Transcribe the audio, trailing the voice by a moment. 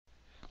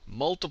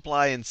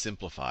multiply and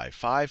simplify.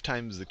 5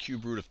 times the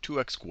cube root of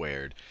 2x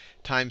squared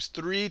times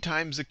 3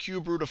 times the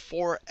cube root of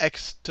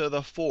 4x to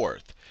the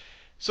fourth.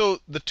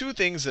 So the two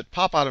things that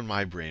pop out of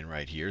my brain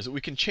right here is that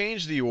we can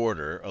change the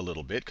order a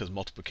little bit, because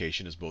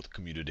multiplication is both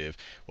commutative.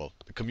 Well,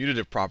 the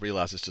commutative property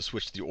allows us to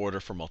switch the order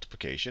for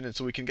multiplication. And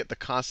so we can get the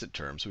constant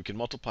term. So we can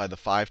multiply the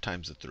 5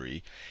 times the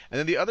 3. And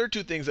then the other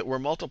two things that we're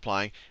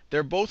multiplying,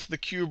 they're both the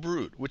cube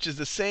root, which is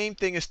the same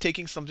thing as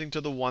taking something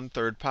to the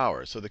 1/3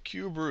 power. So the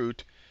cube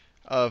root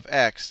of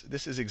x,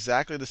 this is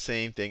exactly the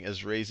same thing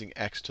as raising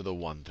x to the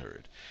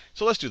 1/3.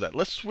 So let's do that.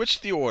 Let's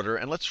switch the order,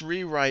 and let's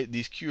rewrite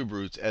these cube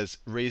roots as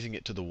raising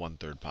it to the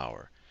 1/3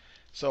 power.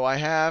 So I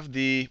have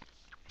the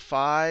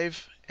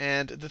 5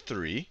 and the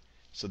 3.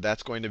 So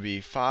that's going to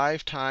be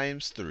 5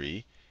 times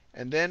 3.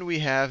 And then we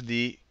have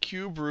the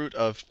cube root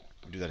of,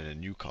 do that in a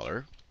new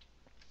color.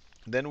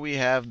 Then we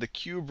have the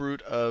cube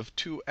root of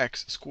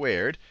 2x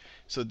squared.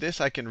 So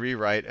this I can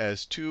rewrite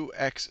as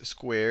 2x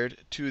squared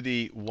to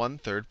the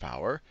 1/3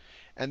 power.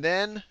 And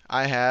then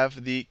I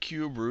have the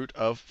cube root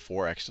of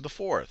 4x to the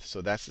fourth.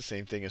 So that's the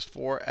same thing as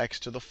 4x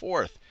to the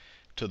fourth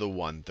to the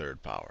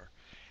 1/3 power.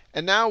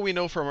 And now we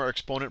know from our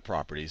exponent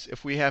properties,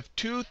 if we have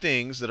two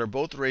things that are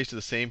both raised to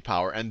the same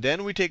power, and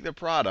then we take the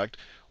product,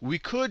 we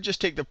could just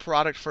take the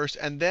product first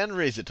and then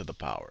raise it to the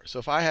power. So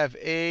if I have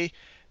a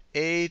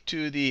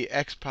to the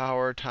x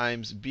power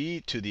times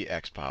b to the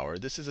x power,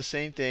 this is the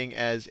same thing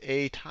as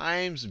a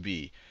times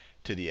b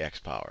to the x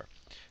power.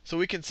 So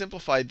we can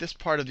simplify this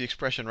part of the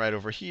expression right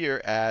over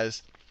here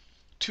as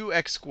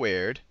 2x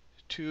squared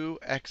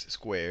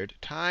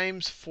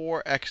times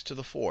 4x to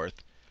the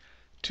fourth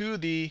to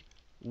the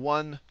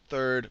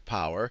 1/3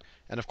 power.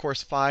 And of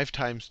course, 5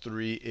 times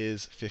 3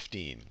 is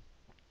 15.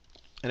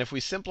 And if we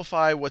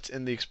simplify what's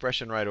in the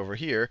expression right over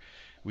here,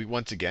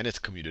 once again, it's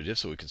commutative,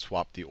 so we can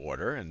swap the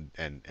order, and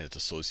it's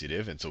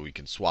associative, and so we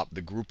can swap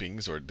the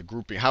groupings, or the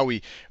grouping. How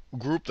we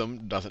group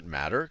them doesn't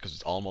matter, because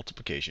it's all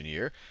multiplication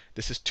here.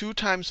 This is 2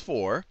 times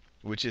 4,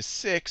 which is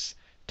 6,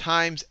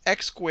 times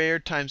x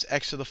squared times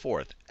x to the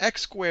fourth.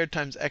 X squared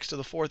times x to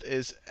the fourth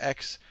is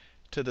x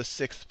to the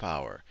 6th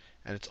power.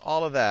 And it's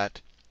all of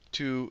that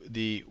to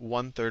the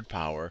 1/3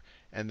 power.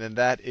 And then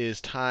that is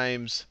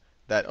times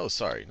that, oh,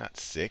 sorry, not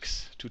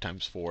 6. 2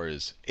 times 4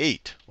 is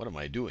 8. What am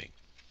I doing?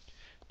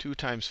 2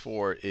 times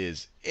 4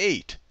 is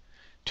 8.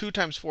 2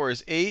 times 4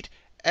 is 8.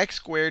 X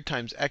squared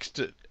times x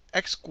to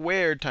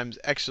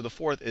the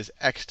fourth is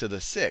x to the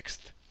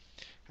 6th.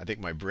 I think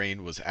my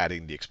brain was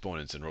adding the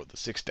exponents and wrote the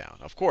 6 down.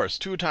 Of course,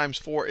 2 times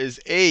 4 is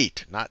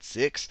 8, not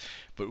 6.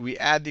 But we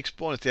add the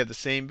exponents. They have the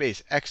same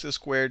base. X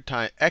squared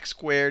times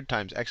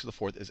x to the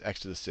fourth is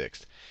x to the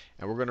 6th.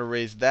 And we're going to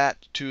raise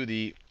that to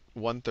the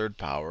 1/3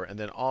 power. And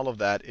then all of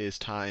that is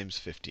times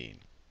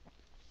 15.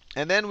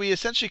 And then we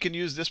essentially can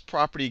use this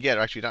property again. Or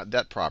actually, not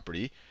that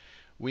property.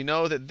 We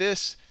know that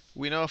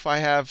if I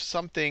have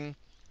something,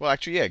 well,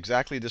 actually, yeah,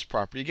 exactly this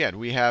property again.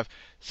 We have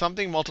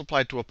something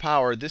multiplied to a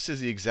power. This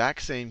is the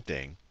exact same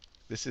thing.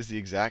 This is the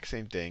exact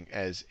same thing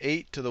as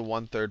 8 to the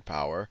 1/3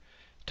 power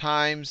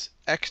times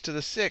x to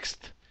the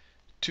 6th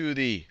to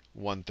the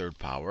 1/3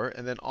 power.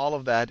 And then all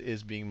of that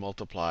is being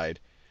multiplied.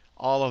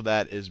 All of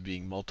that is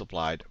being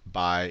multiplied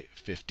by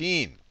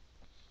 15.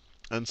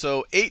 And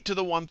so 8 to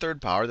the 1/3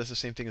 power, that's the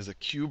same thing as the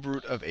cube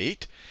root of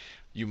 8.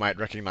 You might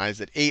recognize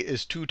that 8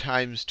 is 2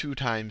 times 2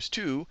 times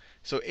 2.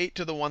 So 8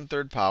 to the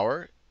 1/3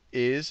 power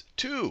is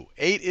 2.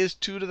 8 is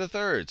 2 to the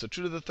third. So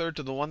 2 to the third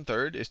to the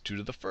 1/3 is 2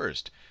 to the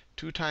first.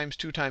 2 times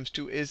 2 times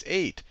 2 is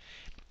 8.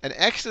 And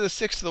x to the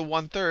 6th to the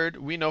 1/3,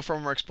 we know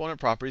from our exponent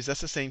properties,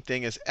 that's the same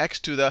thing as x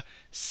to the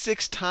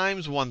 6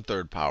 times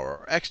 1/3 power,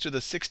 or x to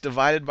the 6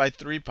 divided by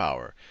 3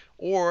 power.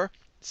 Or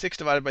 6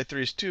 divided by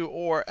 3 is 2,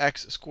 or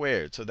x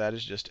squared. So that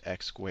is just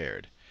x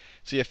squared.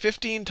 So you have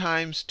 15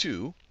 times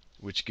 2,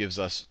 which gives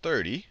us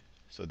 30.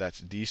 So that's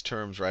these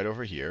terms right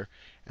over here.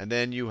 And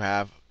then you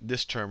have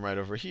this term right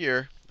over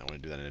here. I want to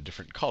do that in a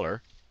different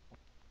color.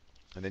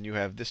 And then you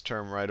have this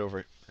term right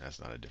over. That's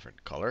not a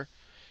different color.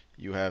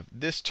 You have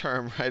this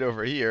term right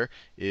over here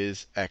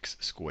is x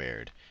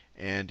squared.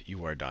 And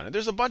you are done. And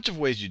there's a bunch of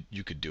ways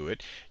you could do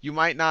it. You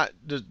might not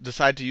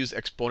decide to use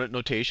exponent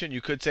notation.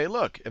 You could say,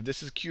 look, if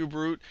this is cube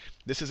root,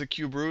 this is a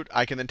cube root,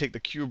 I can then take the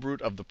cube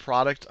root of the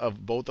product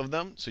of both of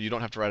them. So you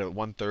don't have to write it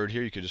 1/3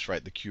 here. You could just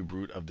write the cube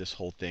root of this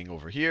whole thing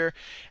over here.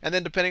 And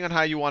then depending on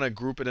how you want to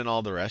group it and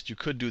all the rest, you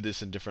could do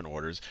this in different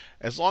orders.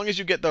 As long as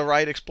you get the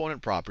right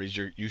exponent properties,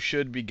 you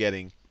should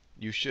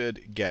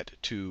get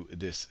to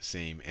this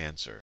same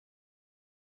answer.